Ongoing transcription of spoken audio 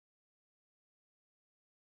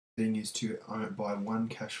thing is to buy one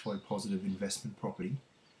cash flow positive investment property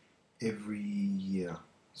every year.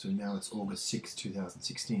 So now it's August 6,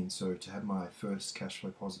 2016. So to have my first cash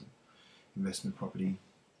flow positive investment property,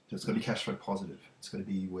 so it's got to be cash flow positive. It's got to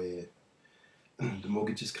be where the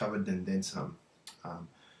mortgage is covered and then some.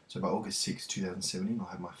 So by August 6, 2017, I'll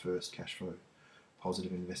have my first cash flow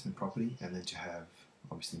positive investment property, and then to have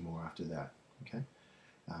obviously more after that. Okay,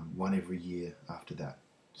 one every year after that.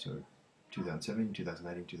 So 2017,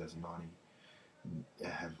 2018, 2019.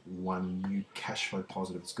 Have one new cash flow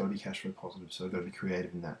positive. It's got to be cash flow positive, so I've got to be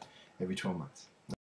creative in that every 12 months.